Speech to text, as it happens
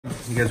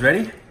You guys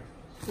ready?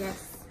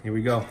 Yes. Here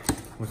we go.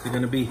 What's it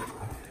gonna be?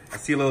 I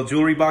see a little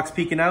jewelry box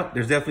peeking out.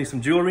 There's definitely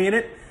some jewelry in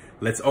it.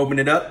 Let's open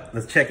it up.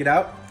 Let's check it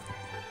out.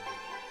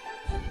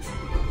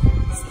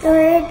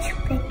 Storage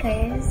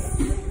pickers.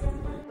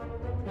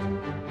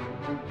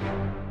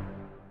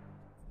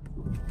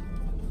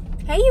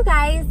 Hey you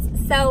guys,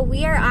 so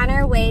we are on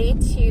our way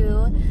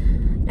to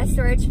a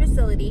storage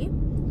facility.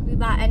 We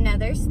bought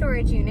another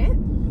storage unit.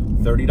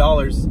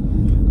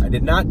 $30. I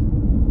did not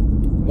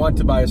want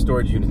to buy a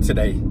storage unit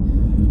today,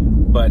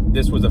 but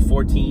this was a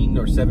 14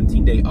 or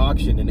 17 day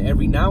auction, and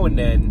every now and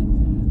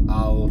then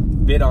I'll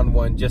bid on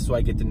one just so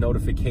I get the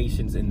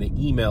notifications in the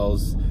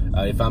emails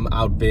if I'm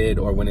outbid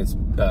or when it's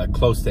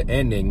close to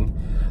ending.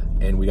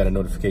 And we got a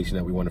notification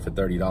that we won it for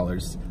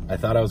 $30. I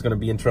thought I was gonna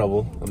be in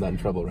trouble. I'm not in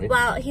trouble, right?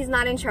 Well, he's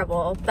not in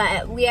trouble,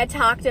 but we had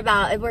talked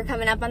about, we're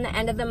coming up on the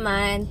end of the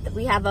month.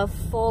 We have a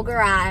full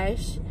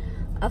garage,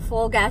 a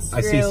full guest room.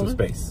 I see some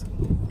space.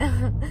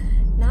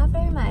 Not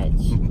very much.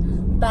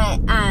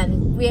 But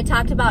we had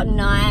talked about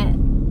not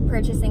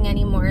purchasing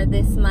any more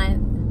this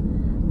month.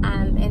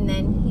 And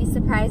then he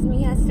surprised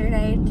me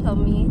yesterday, told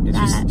me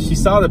that. She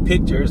saw the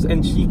pictures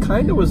and she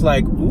kind of was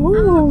like,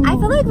 ooh. I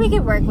feel like we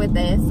could work with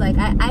this. Like,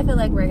 I feel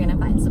like we're going to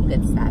find some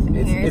good stuff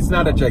in here. It's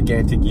not a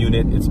gigantic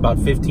unit. It's about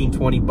 15,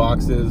 20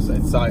 boxes.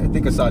 I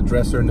think I saw a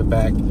dresser in the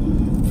back.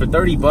 For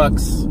 30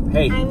 bucks,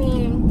 hey. I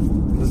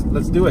mean,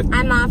 let's do it.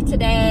 I'm off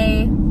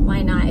today.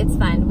 Why not? It's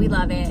fun. We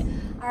love it.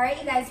 All right,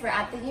 you guys, we're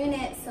at the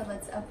unit, so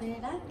let's open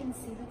it up and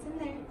see what's in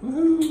there.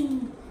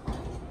 Woohoo.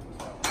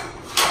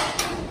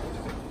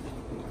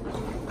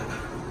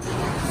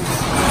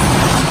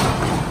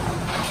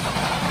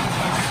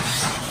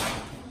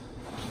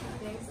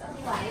 There's a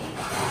light.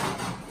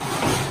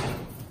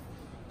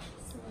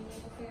 So we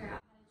need to figure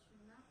out how to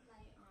turn that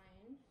light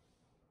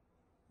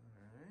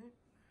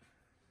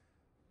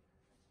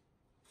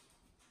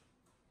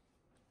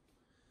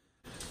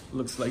on.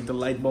 Looks like the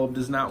light bulb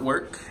does not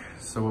work.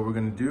 So what we're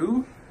gonna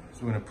do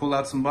is we're gonna pull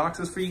out some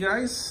boxes for you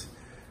guys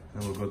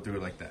and we'll go through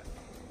it like that.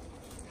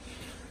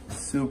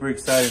 Super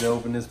excited to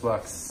open this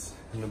box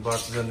and the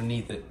box is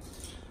underneath it.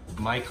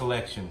 My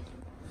collection.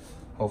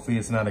 Hopefully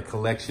it's not a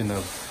collection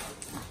of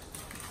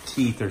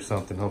teeth or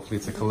something. Hopefully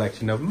it's a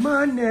collection of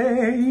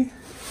money.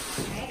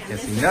 Okay, Can't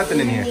see nothing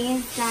in here.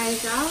 These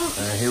guys out.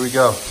 All right, here we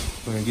go.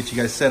 We're gonna get you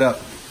guys set up.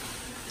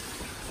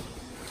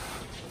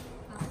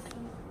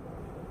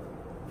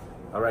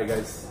 All right,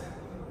 guys.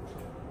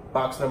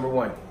 Box number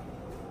 1.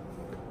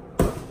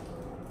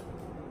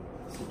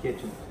 It's the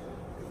kitchen.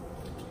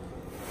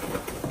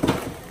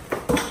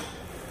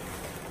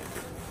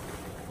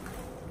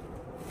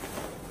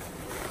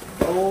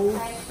 Oh.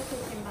 Right, the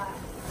kitchen box.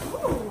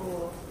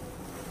 Ooh.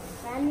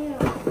 Brand new.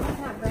 That's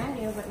not brand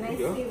new, but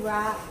nicely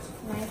wrapped.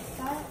 Nice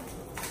set.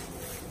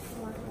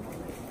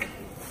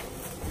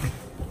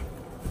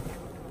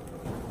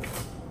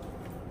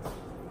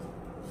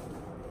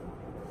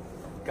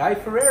 Guy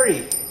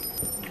Ferrari.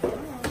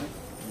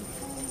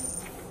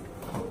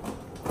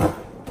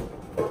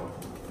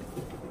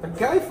 A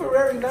Guy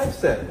Ferrari knife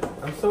set.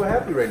 I'm so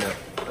happy right now.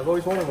 I've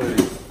always wanted one of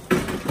these.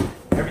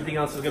 Everything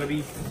else is gonna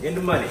be in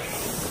the money.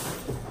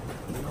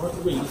 We're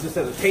gonna use this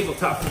as a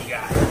tabletop for you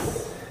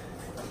guys.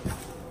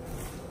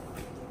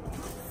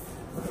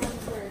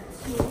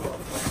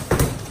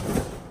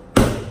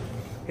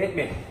 Hit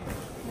me. A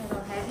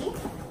little heavy.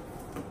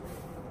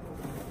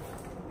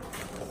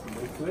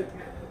 Move to it.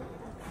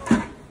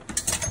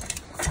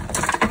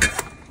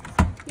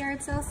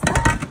 Yard sale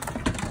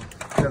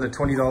stuff. Another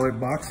 $20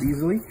 box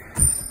easily.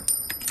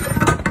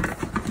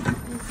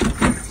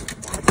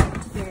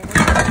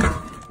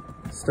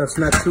 Stuff's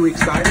not too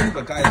exciting,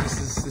 but guys,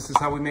 this is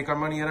how we make our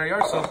money at our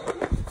yard sale.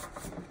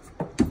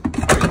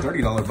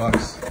 $30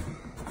 box.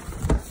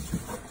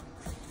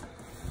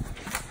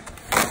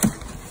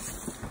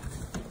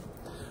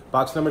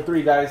 Box number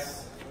 3,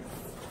 guys.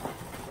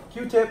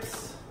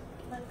 Q-tips.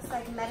 Looks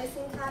like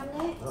medicine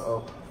cabinet.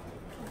 Uh-oh.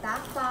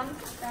 Bath bomb.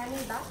 Brand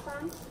new bath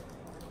bomb.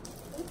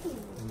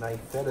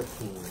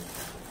 Nifedipine.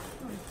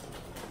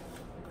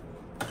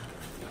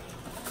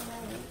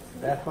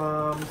 Bath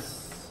bombs.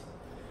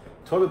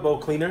 Toilet bowl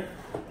cleaner.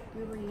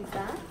 We will use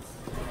that.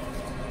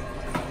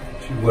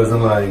 She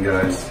wasn't lying,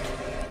 guys.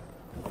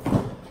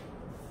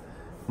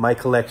 My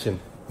collection.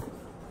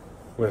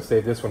 We're gonna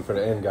save this one for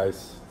the end,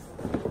 guys.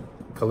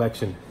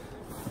 Collection.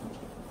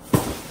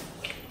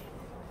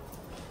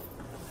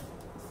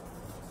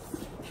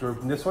 Sure,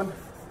 this one?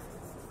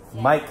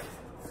 Yeah. Mic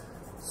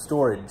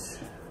storage.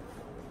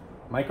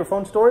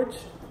 Microphone storage?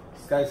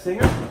 This guy's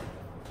singer?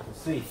 Let's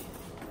see.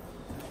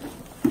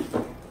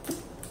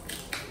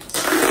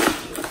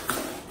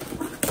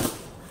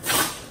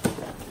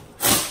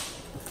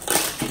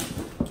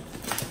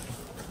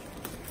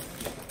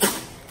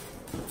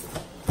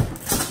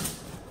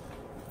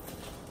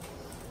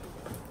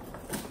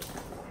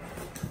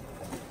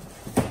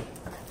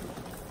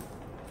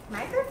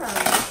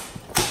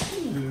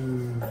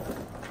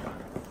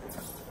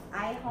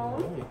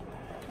 iHome,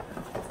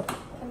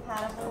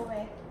 compatible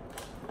with,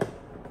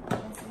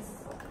 this is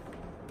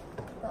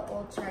the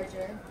old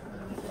charger.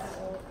 We use that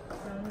old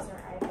phones or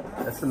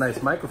That's a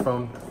nice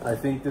microphone. I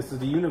think this is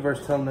the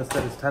universe telling us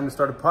that it's time to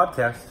start a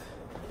podcast.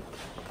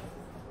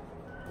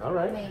 All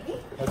right. Maybe.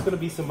 That's going to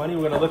be some money.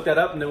 We're going to look that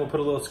up, and then we'll put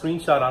a little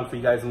screenshot on for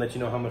you guys and let you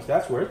know how much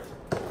that's worth.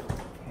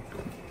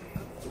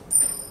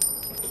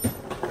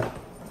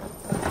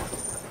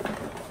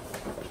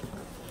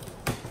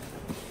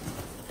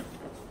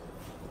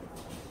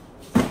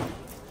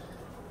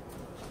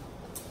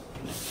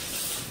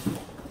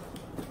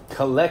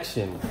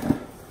 Collection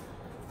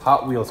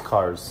Hot Wheels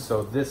cars.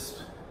 So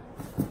this,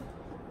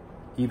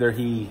 either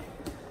he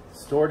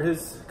stored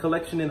his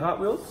collection in Hot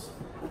Wheels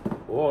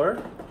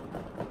or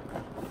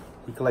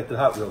he collected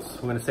Hot Wheels.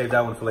 We're gonna save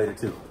that one for later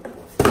too.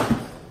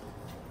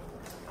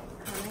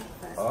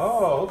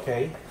 Oh,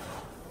 okay.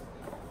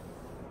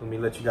 Let me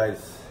let you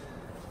guys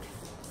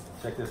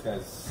check this,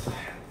 guys.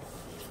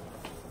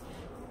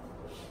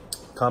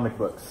 Comic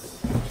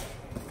books.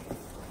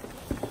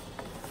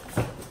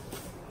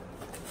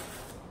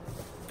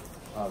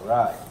 All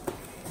right.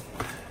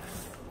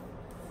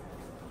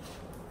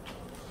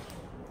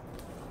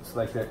 It's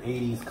like that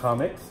 80s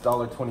comics,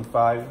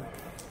 $1.25.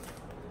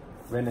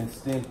 Ren and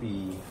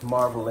Stimpy,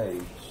 Marvel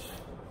Age,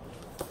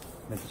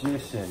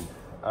 Magician.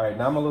 All right,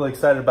 now I'm a little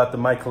excited about the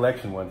My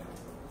Collection one.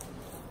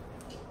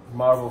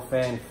 Marvel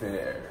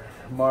Fanfare,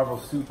 Marvel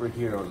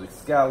Superheroes,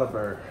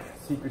 Excalibur,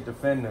 Secret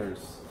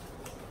Defenders.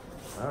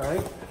 All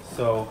right,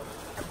 so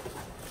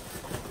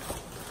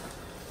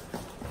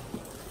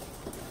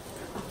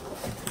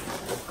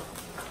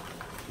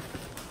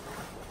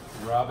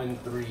Robin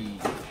 3.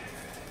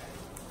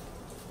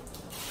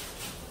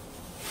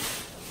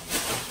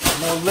 I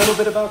know a little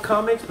bit about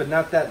comics, but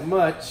not that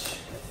much.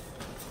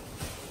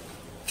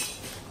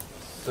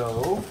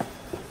 So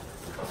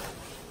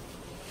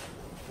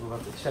we'll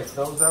have to check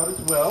those out as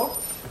well.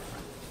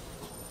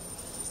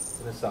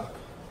 And it's up.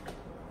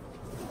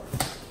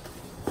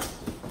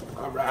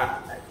 All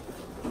right.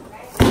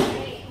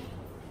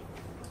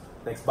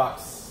 Next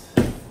box.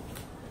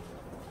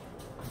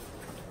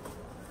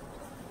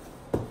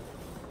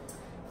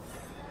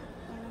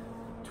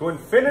 To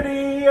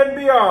infinity and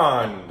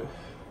beyond.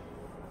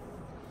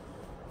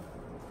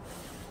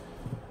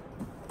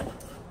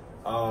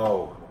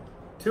 Oh,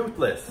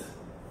 Toothless.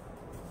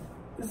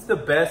 This is the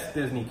best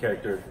Disney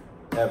character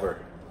ever.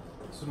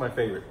 This is my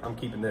favorite. I'm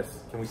keeping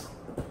this. Can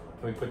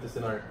we put this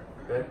in our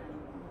bed?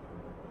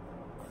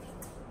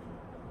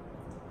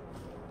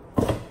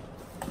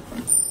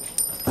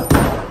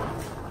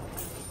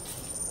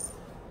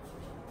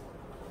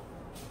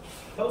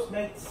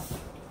 Postmates.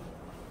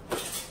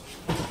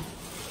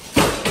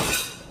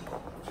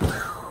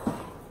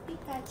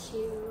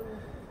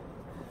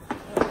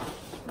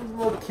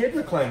 Little kid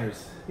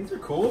recliners. These are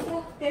cool.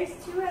 Look, there's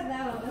 2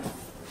 of those.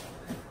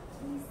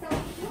 He's so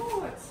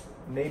cute.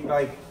 Made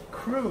by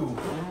Crew.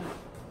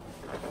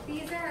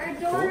 These are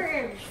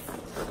adorbs.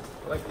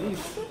 I like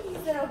these. Look at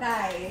these little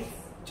guys.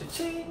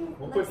 Cha-ching.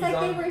 We'll Looks put these like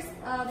on. they were, they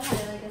had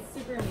like a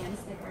Superman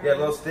sticker. Yeah, a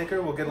little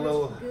sticker. We'll get a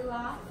little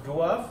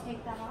Go off.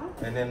 Take that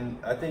off. And then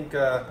I think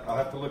I'll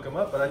have to look them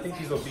up, but I think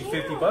these will be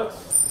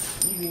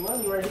 $50. Easy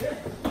money right here.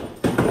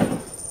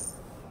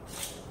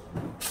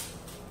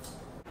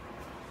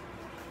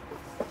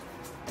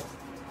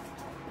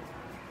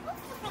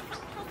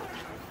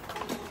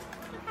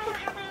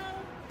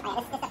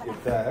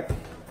 Get back.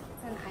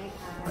 It's an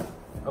iPad.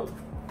 Oh.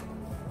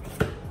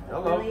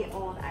 Hello. Really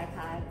old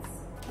iPads.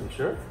 You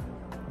sure?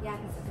 Yeah,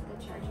 because look at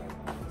the charger.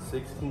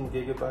 16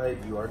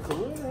 gigabyte, you are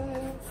correct.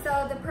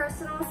 So the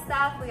personal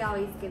stuff, we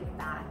always give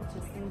back,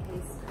 just in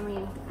case. I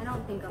mean, I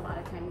don't think a lot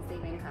of times they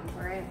even come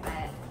for it,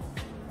 but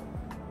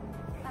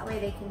that way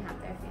they can have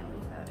their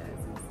family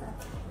photos and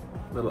stuff.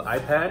 Little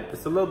iPad.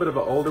 It's a little bit of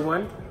an older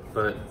one,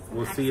 but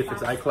we'll see if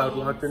it's iCloud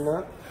locked or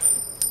not.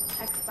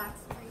 Xbox.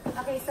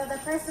 Okay, so the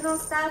personal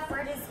stuff,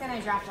 we're just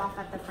gonna drop off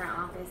at the front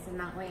office, and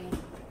that way,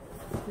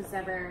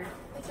 whoever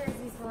pictures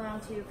these belong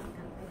to can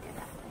come pick it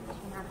up and you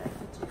can have their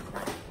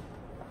pictures.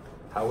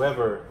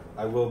 However,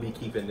 I will be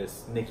keeping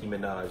this Nicki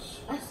Minaj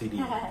CD.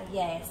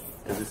 Yes.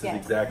 Because this is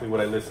exactly what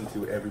I listen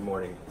to every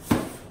morning.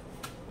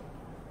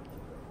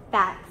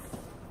 Facts.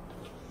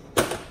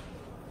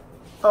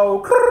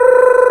 Oh,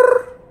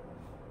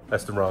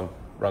 that's the wrong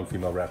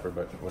female rapper,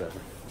 but whatever.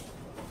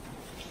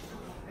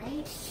 Alright,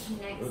 next.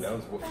 Ooh, that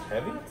was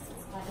heavy.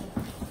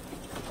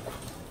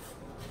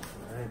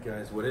 Alright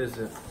guys, what is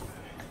it?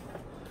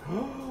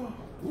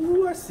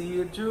 Ooh, I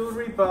see a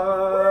jewelry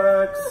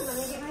box. Let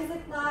me get my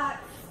Ziploc.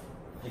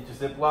 Get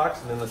your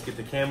Ziplocs, and then let's get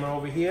the camera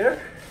over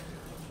here.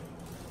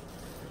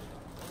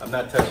 I'm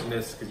not touching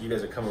this because you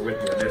guys are coming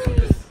with me on this one.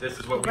 This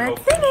is what we hope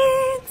for.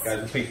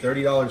 Guys, we paid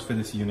 $30 for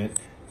this unit.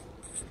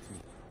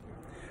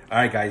 All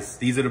right, guys,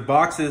 these are the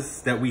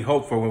boxes that we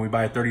hope for when we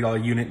buy a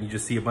 $30 unit and you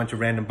just see a bunch of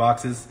random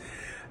boxes.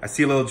 I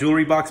see a little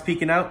jewelry box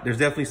peeking out. There's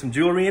definitely some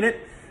jewelry in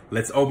it.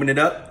 Let's open it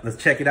up. Let's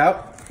check it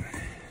out.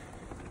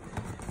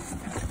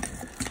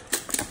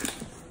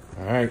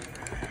 All right,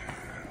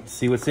 let's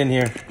see what's in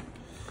here.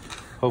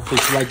 Hopefully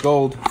it's like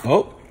gold.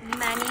 Oh.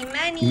 Money,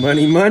 money.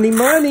 Money, money,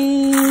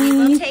 money. We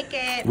will take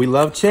it. We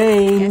love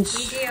change.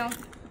 Yes, we do.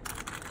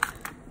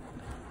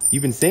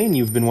 You've been saying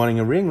you've been wanting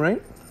a ring,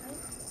 right?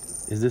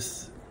 Is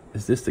this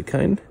the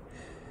kind?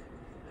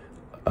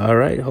 All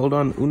right, hold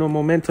on. Uno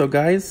momento,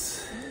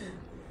 guys.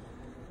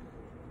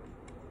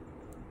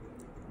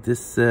 This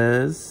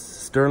says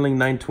sterling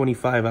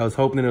 925. I was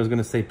hoping that it was going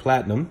to say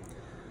platinum.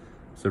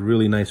 It's a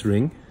really nice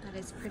ring. That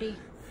is pretty.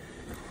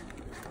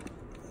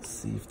 Let's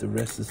see if the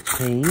rest is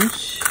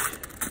change.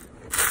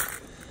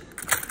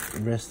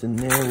 The rest in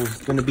there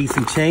was going to be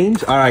some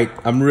change. All right,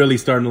 I'm really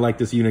starting to like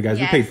this unit, guys.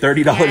 Yes. We paid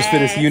 $30 for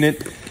this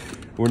unit.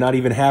 We're not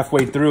even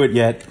halfway through it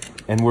yet.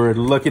 And we're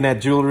looking at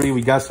jewelry.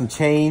 We got some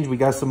change. We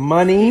got some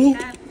money.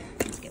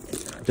 Let's get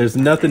this one. There's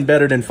nothing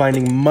better than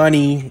finding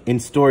money in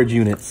storage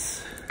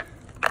units.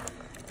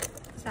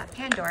 Is that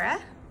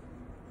Pandora?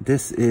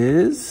 This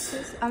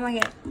is Oh my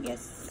god,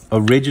 yes.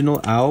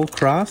 original owl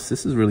cross.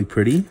 This is really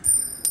pretty.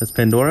 That's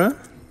Pandora.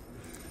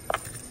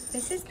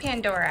 This is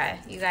Pandora,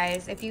 you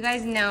guys. If you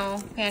guys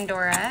know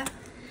Pandora,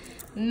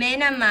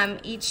 minimum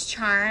each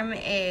charm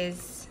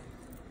is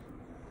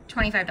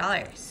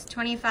 $25.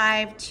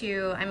 25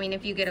 to, I mean,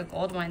 if you get a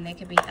gold one, they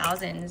could be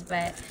thousands,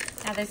 but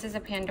yeah, this is a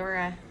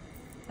Pandora.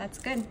 That's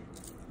good.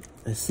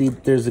 I see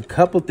there's a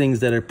couple things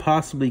that are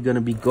possibly going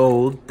to be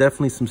gold.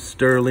 Definitely some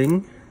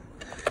sterling.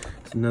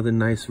 It's another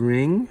nice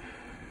ring.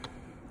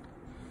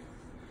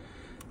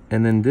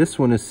 And then this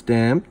one is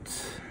stamped.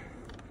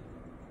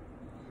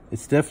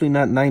 It's definitely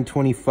not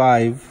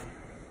 925.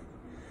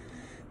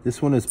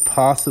 This one is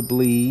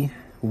possibly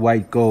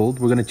white gold.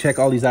 We're going to check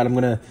all these out. I'm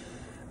going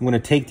to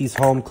take these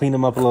home, clean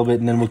them up a little bit,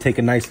 and then we'll take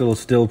a nice little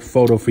still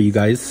photo for you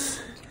guys.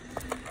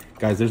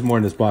 Guys, there's more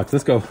in this box.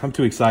 Let's go. I'm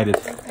too excited.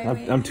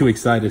 Okay, I'm too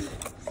excited.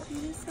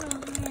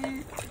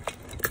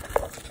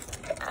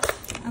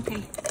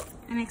 Okay,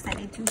 I'm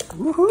excited too.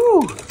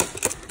 Woohoo!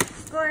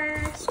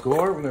 Score!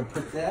 Score. We're going to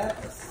put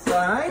that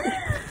aside.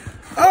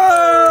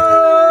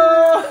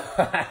 Oh!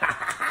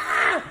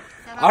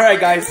 All right,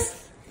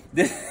 guys.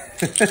 This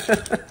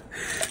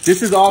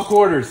is all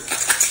quarters.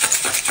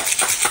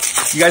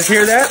 You guys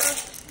hear that?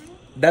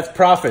 That's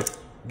profit.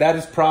 That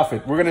is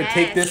profit. We're going to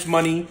take this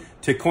money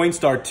to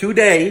Coinstar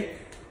today,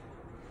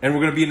 and we're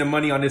going to be in the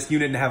money on this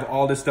unit and have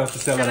all this stuff to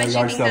sell at our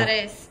yard sale. How much do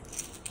you think that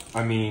is?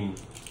 I mean,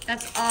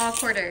 that's all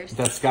quarters.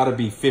 that's got to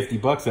be 50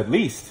 bucks at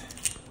least.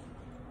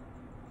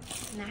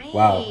 Nice.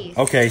 Wow.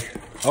 Okay.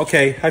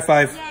 Okay. High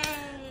five. Yay.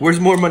 Where's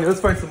more money? Let's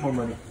find some more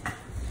money.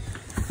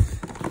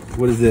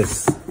 What is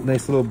this?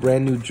 Nice little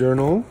brand new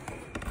journal.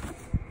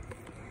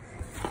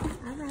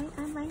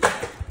 Alright.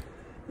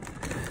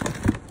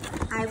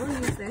 I will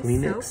use this.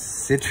 Kleenex, Soap.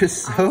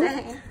 citrus All soap.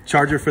 day.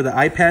 Charger for the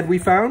iPad we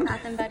found.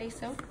 Bath and Body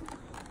soap.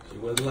 She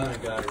wasn't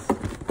lying, guys.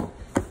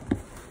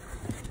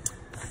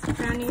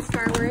 Brand new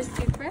Star Wars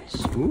toothbrush.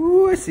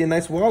 Ooh, I see a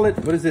nice wallet.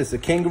 What is this? A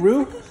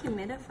kangaroo?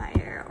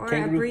 Humidifier or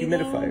Kangaroo a breathing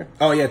humidifier.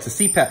 Oh yeah, it's a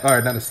CPAP.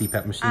 Or not a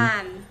CPAP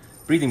machine.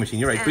 Breathing machine.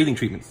 You're right. Breathing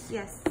treatments.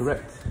 Yes.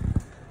 Correct.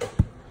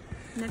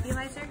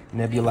 Nebulizer.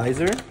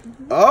 Nebulizer.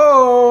 Mm-hmm.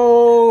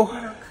 Oh.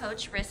 Little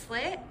Coach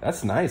wristlet.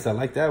 That's nice. I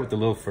like that with the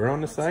little fur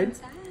on the side. What's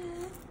that?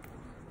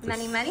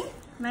 Money,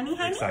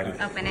 honey. Excited.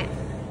 Open it.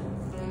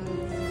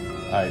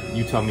 All right,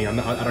 you tell me. I don't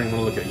even want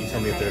to look at it. You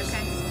tell me if there's.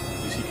 Okay.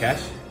 You see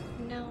cash?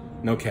 No.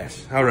 No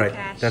cash. All right,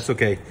 cash. that's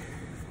okay.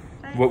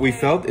 What we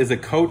felt is a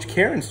Coach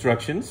care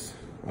instructions.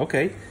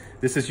 Okay,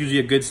 this is usually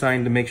a good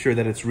sign to make sure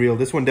that it's real.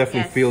 This one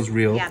definitely feels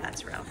real. Yeah,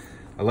 that's real.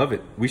 I love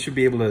it. We should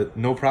be able to,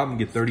 no problem,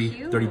 get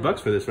 30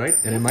 bucks for this, right?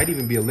 And it might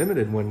even be a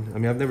limited one. I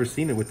mean, I've never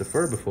seen it with the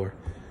fur before.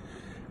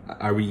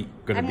 Are we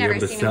going to be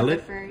able to sell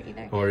it?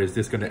 Or is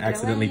this going to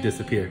accidentally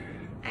disappear?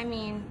 I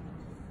mean,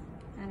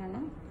 I don't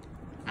know.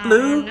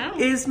 Blue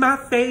is my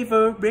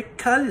favorite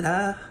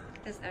color.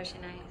 This Ocean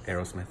Eyes.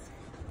 Aerosmith.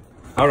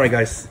 All right,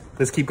 guys,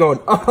 let's keep going.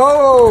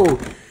 Oh,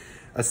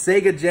 a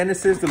Sega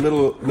Genesis, the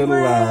little,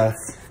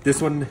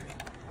 this one,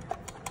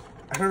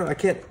 I don't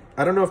know,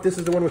 I don't know if this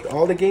is the one with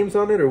all the games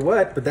on it or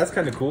what, but that's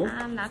kind of cool.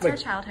 That's our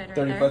childhood right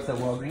 30 there. bucks at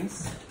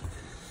Walgreens.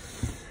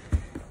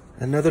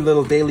 Another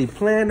little daily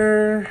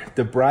planner,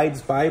 the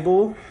Bride's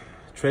Bible,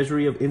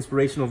 Treasury of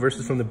Inspirational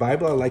Verses from the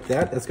Bible. I like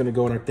that. That's going to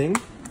go in our thing.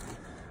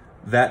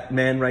 That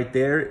man right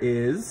there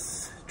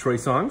is Troy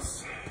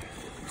Songs.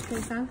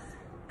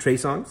 Trey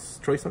Songs.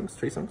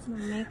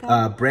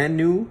 Makeup. Brand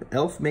new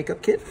elf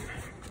makeup kit.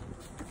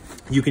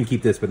 You can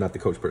keep this, but not the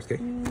Coach purse, okay?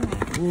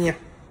 Yeah.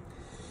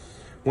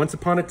 Once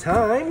Upon a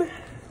Time.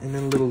 And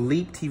then a little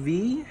Leap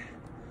TV.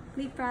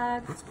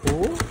 Leapfrog. That's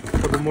cool. A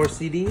couple more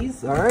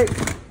CDs. All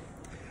right.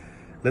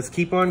 Let's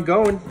keep on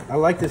going. I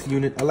like this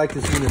unit. I like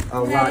this unit a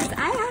lot.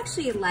 I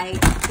actually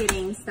like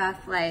getting stuff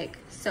like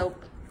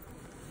soap.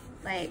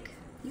 Like,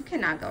 you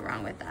cannot go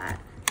wrong with that.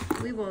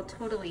 We will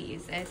totally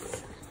use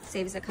this.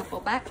 Saves a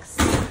couple bucks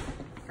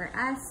for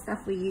us.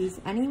 Stuff we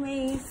use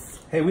anyways.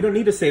 Hey, we don't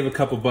need to save a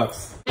couple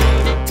bucks.